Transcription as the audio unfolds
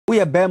We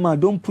a bear man,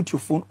 don't put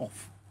your phone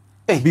off.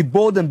 Be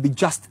bold and be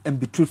just and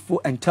be truthful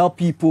and tell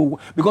people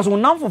because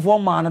when now for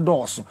one man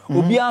also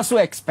we are so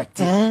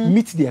expecting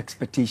meet the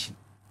expectation.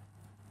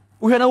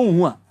 We are now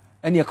one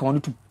and you can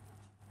to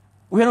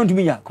we are not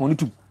doing ya can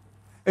to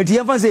and you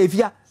ever say if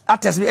you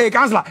attest me hey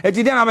counselor if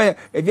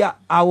you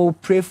I will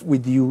pray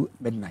with you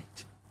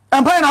midnight.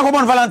 I'm praying I go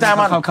on Valentine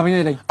man. Come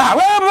in.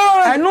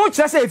 I know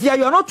just say if you are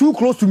not too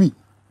close to me.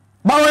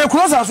 But we are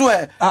close as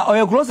well. Or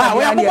you're close. We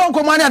are going to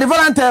command the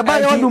Valentine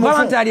buy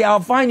Valentine I'll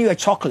find you a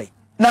chocolate.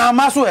 Na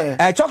maswe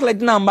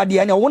chocolate number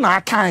dey na won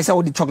aka say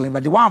wo the chocolate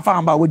but the one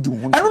fan ba wo di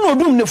ho. I don't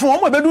know dum the phone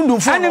mo be dum the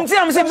phone. And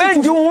am say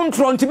men di ho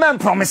ntro nti men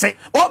promise.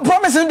 Oh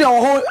promising the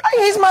whole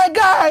he's my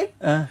guy.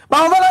 But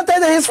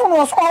Valentine his phone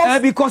was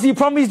off because he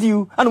promised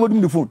you and wo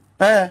dum the phone.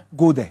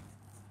 Go there.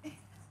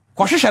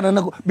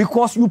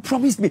 Because you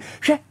promised me.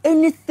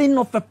 Anything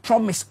of a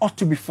promise ought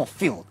to be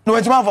fulfilled. No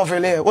it's man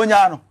fulfill e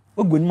onya no.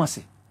 Wo go nma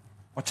se.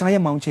 O chana ye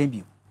ma unchen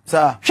bi.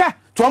 Sir.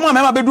 To am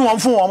me be do won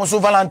phone won so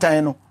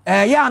Valentine no.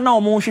 Yeah, now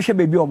omo hwehwe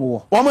baby omo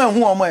wo. Omo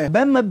ehu omo e.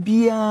 Bema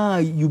bia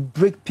you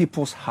break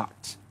people's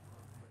heart.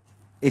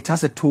 It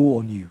has a toll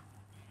on you.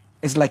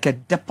 It's like a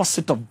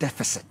deposit of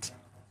deficit.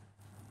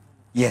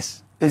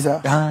 Yes. Is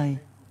that? Die.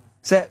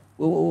 Say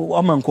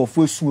oman ko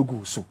fu esu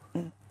ego so.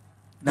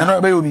 Na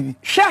no be yo bibi.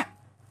 Hwe.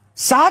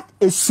 Sad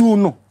esu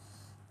no.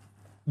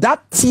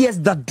 That tears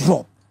that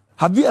drop.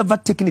 Have you ever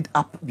taken it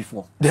up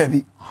before?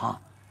 Debbie.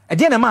 E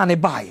dey na man e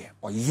bae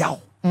or yaw.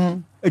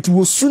 It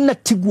was sooner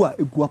tigua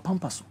egua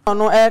pampaso.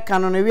 No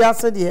canon we are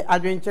said the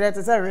adventure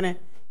to say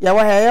ya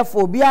wa here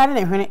for bia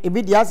ne hwene e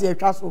bi dia se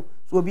atwa so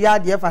so bia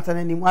de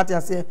fatana ni mu ate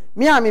ase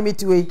me a me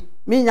metiwe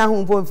me nya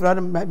ho mpo mfra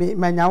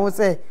ma nya ho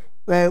say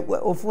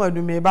ofu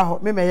adu me ba ho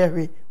me ye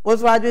hwe wo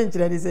so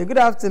adventure dey say good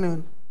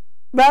afternoon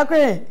ba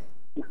kwe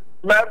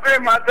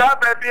mata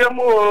baby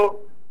mu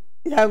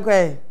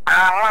yankwe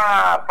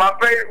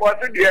papa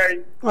what's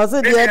the what's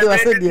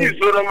the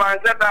so no man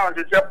set down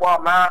to check for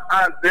ma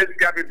and this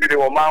guy be the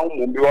woman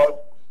who because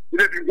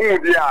it is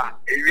good dia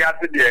e wi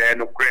ase de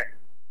no kre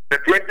the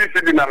 20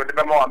 city na the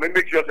mama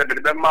make sure that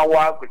the mama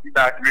wa ko ti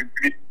da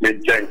me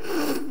change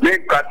me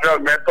control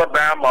me to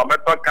da ma me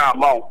to ka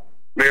ma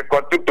me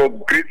ko to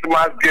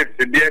Christmas gift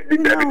there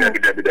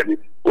be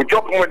o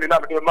chop money na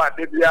be ma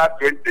de dia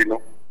 20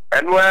 no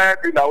and where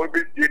be na we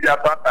be see dia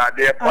pata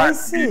there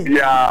party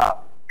dia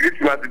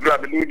Christmas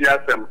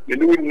the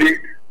new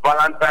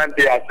Valentine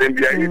Day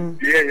assembly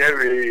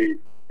here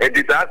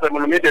edita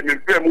asem me de me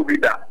free movie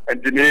da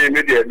and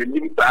me de me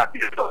nim ta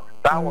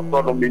that was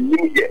sort of me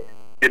nim ye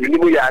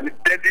me ya ni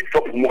steady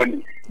shop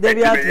money dey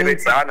be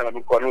at na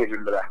me ko no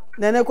hindra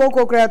nene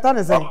koko creator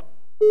ne say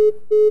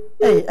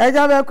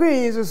eja be ku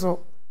yin so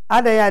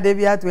ada ya dey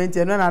be at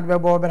 20 no na be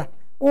bo bra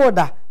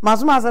oda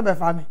masuma se be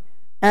fa me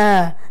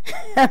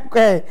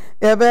okay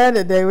e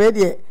be the way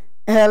there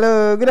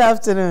hello good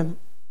afternoon.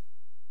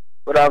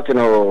 Good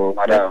afternoon,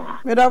 madam.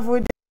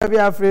 Madam, be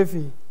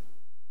afrefi.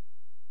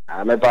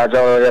 Me pa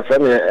jo your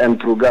friend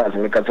improve gas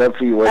me ka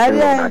free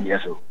working on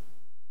that so.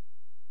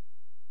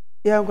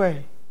 Yeah,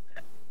 kwe.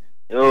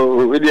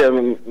 Yo, we dey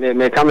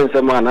me come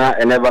some na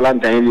and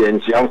Valentine dey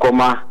and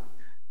ankoma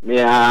me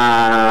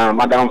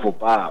madam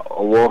Fopa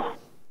owo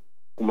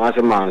kuma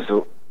se man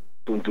so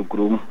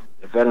tuntukrum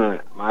e friend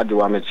ma de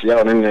wa me chia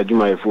on na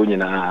adwuma e fo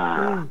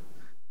nyina.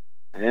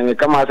 Me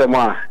come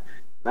some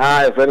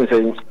na e friend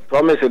say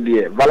promise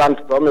the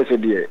Valentine promise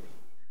the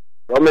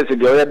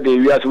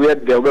we as we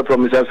had the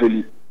promise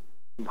fairly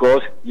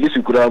because you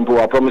could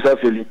ampo promise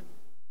fairly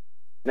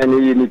na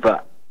ni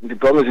nipa the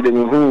promise the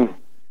hu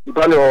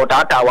nipa le o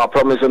tata wa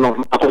promise no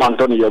akoma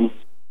Antonio yam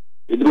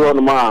eduru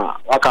on ma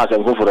waka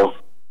asem foforo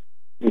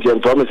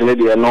nti promise ne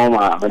de no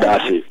ma me da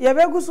ase ye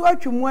be gusu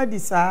atwumu adi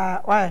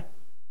sa why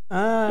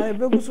e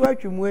be gusu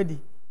atwumu adi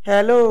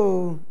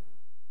hello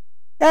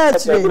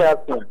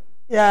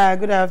yeah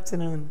good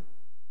afternoon.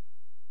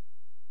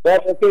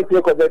 That's okay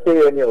to go back to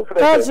you.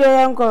 That's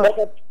your uncle.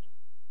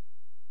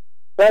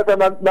 That's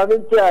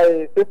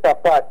my sister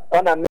part.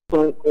 On a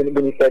in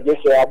minister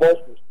just about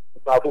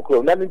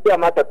Pafuko. Let me tell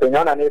Mata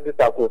Penana and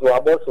sister so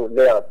about so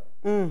there.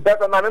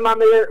 That's my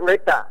mamma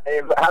Rita.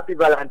 Happy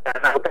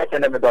Valentine. I'll catch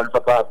them on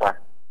Papa.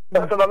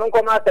 That's my mom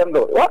come out them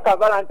though. What a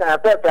Valentine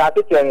affair I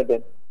teach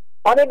anything.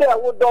 Only there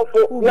would do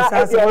for not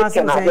every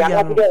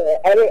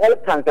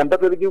can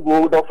people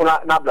go do for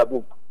Nabla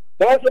book.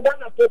 There's a done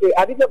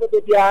I did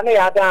the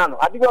piano down.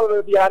 I did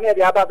the piano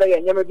the other day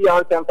and you may be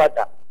on some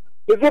patter.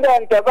 If you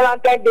don't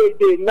Valentine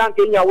Day, none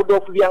can you would do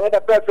for the other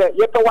person,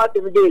 yet to what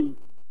the day.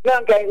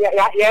 None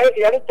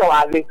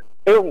can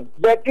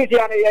but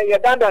Christian, you're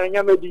done and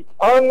you may be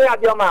only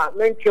at your man,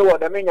 make sure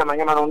the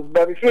Minyaman on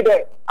baby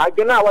feeder. I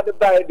don't know what the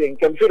binding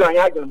can fit on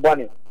your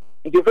bonnet.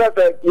 If you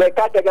prefer, you're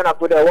catching up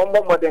with a one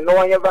more than no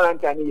one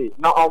Valentine,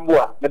 not on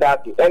board,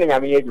 Madame,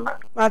 any age.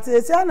 But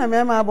it's an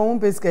amema bon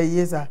pesca,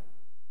 yes, sir.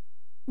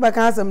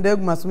 Baka some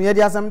dogmas, we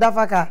had some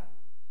dafaka.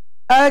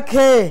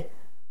 Okay.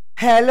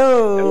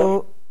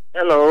 Hello.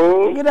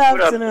 Hello. Good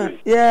afternoon.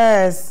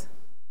 Yes.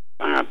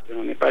 Good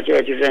afternoon. If I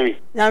tell you saying,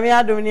 Yami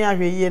Adonia,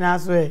 ye na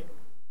swe.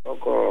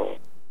 Okay.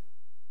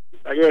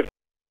 I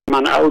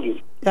Man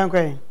Audi.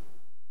 Yankwe.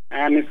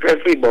 I'm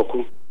free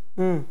boku.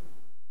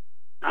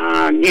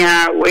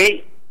 Yeah,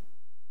 wait.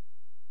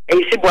 A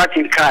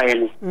sibwatin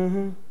kayan.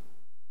 And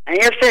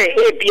you say,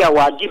 A be a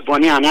wadi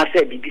bonny, and I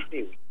said,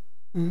 BBC.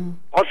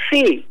 Or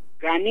see,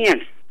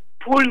 Ghanaians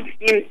pull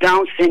him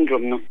down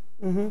syndrome. No,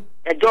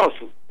 a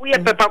dorsal. We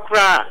have pepper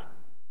cry.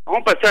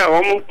 On pass,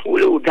 almost pull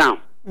you down.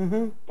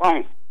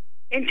 Wow.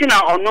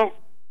 Intina or no,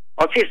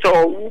 or say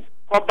so,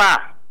 or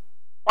bar,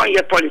 on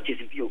your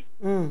politics view.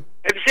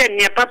 If you say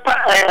near papa,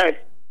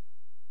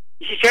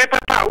 she said,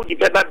 Papa, would the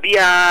baby be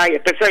a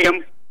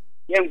person,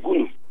 young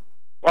goon.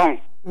 Wow.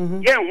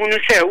 Young woman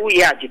say,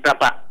 we are the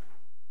papa.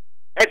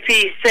 If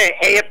he say,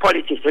 a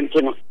politics and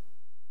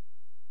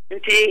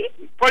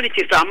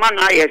politics are man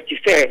I have to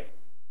say,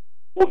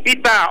 would be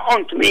bar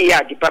on to me,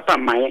 the papa,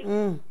 my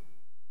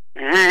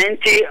and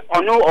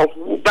or no of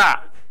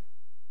Uba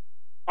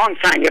on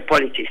sign your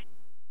politics.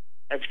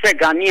 I've said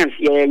Ghanaians,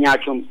 yeah,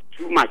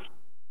 too much.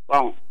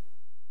 Wow.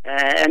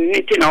 And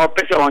meeting our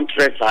person on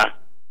treasure.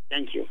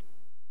 Thank you.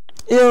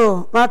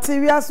 Yo,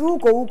 materials who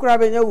go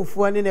grabbing you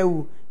for any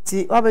new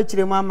tea,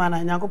 obviously, mamma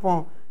and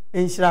Yakupon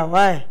in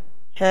Shrawai.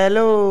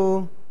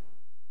 Hello.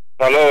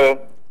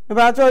 Hello.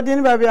 About your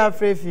dinner, baby, I'm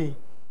free.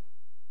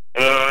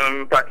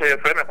 But a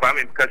friend of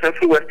mine, because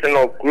every Western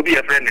of could be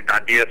a friend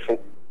that dear so.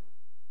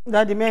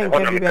 That the man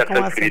can be a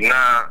conversation.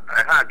 Now,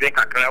 I had drink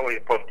a cloud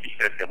with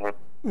politicians.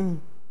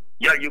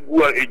 Yeah, you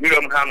go a new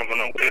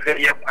Hanuman,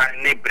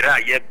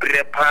 ye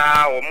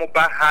prepa or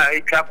mobile high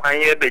cap, I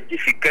have a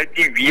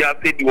difficulty via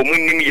the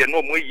woman,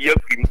 no more year.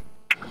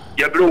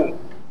 Ya blue,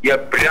 ya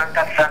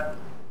bracasa,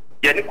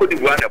 ya could be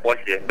one about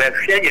it, but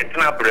fear your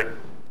tablet.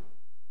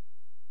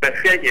 But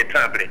fear your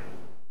tablet.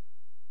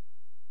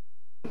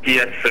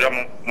 Yes,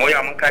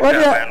 Moyam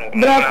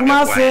Black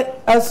Master,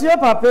 as your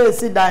papa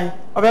sit down,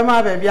 or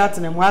my baby at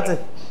him, what?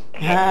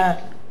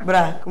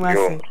 Black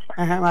Master,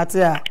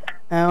 Matia.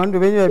 On the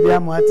way you be a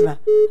Martina.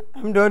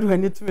 I'm doing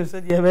when it was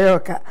a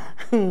Yavelka.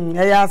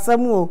 I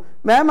some more.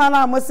 Mamma,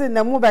 I must send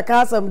them move back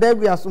as some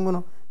debris as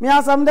soon. Me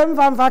are some them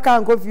from Faka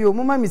and coffee,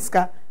 Mama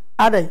Miska.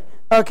 Are they?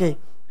 Okay.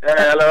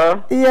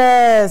 Hello?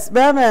 Yes,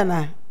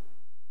 Bamana.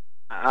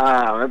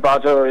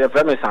 About your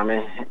family,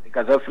 Sammy,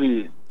 because of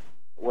free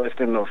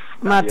Western of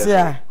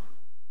Matia.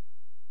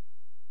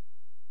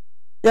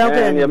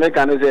 Yeah, you make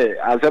an say,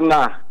 as I'm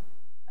now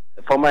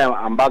for my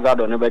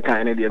ambassador, never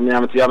can any of me.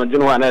 I'm a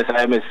general, and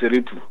I am a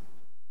Siritu.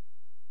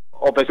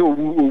 Or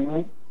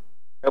pursue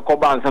a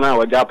coban sana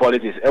or ja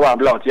politics, ever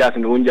blood tears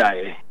in the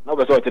Unjay. No,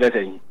 but so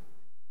today.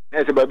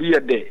 As a baby a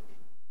day.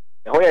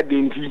 A way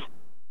dinky,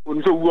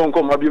 wouldn't so won't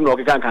come up, you know,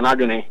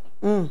 Canadian.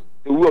 The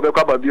woo of a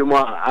cup of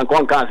Buma and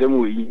Concan,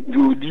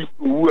 you did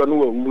woo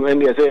and when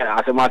they say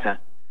as a matter.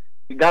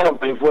 The guy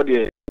of paying for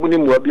the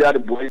women will be other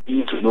boys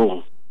to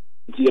know.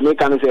 The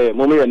American say,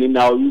 Mommy, and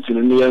now you to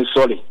near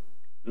sorry.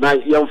 Now,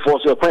 young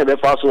force your quite a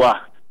fast war.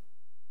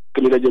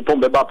 Can you get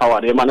pump about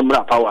power, the man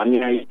power,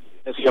 and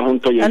and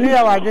we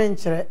are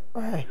adventure.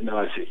 No,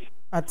 I see.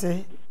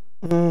 Ate.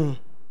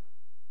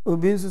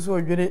 Obin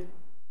so good.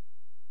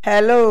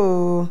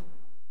 Hello.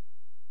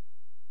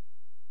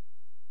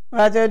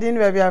 What you doing,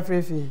 baby? I'm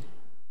free.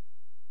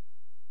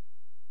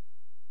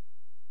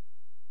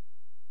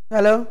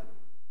 Hello.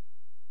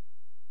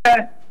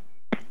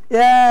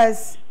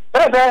 Yes.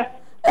 Hey,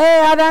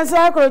 I don't say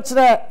I could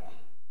try.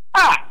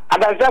 I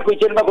don't say I could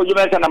change my good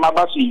and my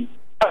bossy.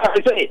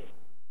 I say,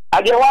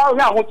 I get one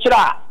now, which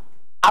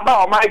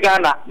about my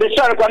Ghana, the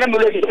shark on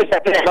emulated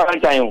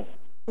Valentine.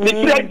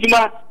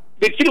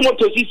 The three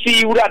motors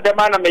see you at the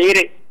man of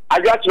the I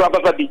got you up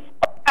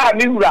a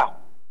Mura,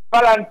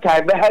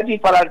 Valentine, the heavy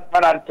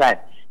Valentine.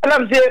 And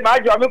I'm saying, my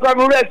job, I'm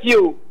going to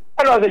you.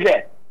 And I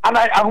say, and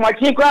I'm my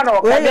chief crown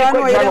or and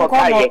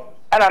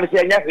I'm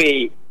saying,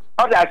 Yaffy.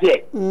 How does I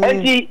say?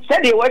 And he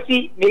said he was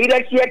he made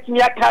a check to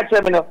me at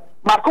Terminal.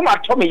 Macuma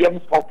told me,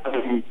 young folk.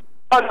 And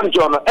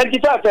he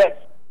said,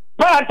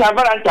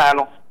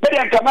 Valentine. But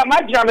I come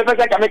my jam if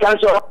I can make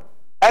answer.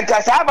 And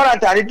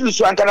Valentine do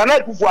so and can I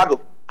do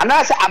and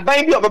I say a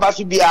baby of a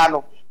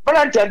Basubiano.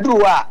 Valentine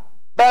do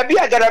baby,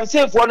 I got him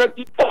safe for the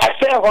people I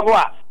say of a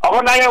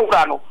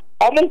Nayano.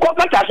 Or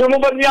Munkoka, some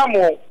of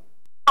Yamo.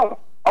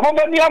 Among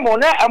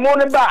Yamona, a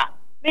morning bar.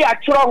 The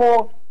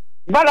actual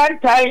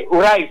Valentine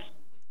rice.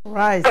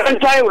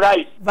 Valentine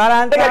rice.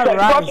 Valentine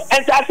rice.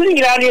 And I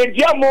think I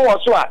Yamo or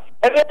so.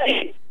 And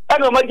I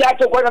know my dad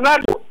took one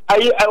another.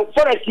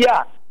 For a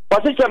year.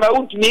 Position my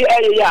own to me,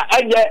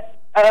 and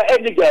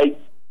every day.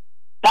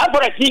 That's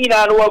what I see in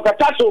our work.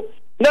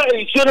 No,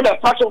 you shouldn't have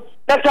puzzled.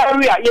 That's how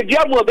we are. You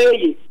dear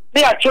baby.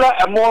 They are sure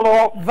a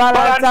mono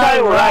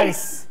Valentine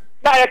rice.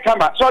 Now I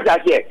come up, so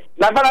that's it.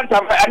 Now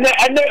Valentine, and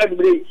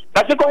everybody.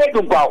 That's a correct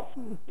to go.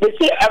 They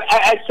say,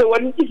 I saw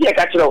when you see a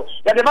catch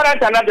that the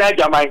Valentine not there,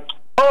 Jamai.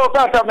 Oh,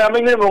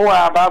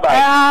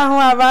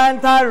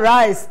 Valentine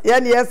rice.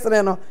 Yes,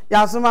 Reno.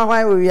 Yasuma,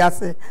 why we are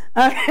say.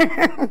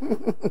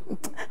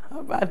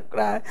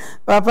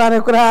 Papa,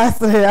 the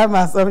crass, I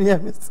must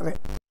have mystery.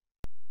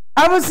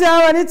 I will say,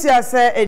 I want to say,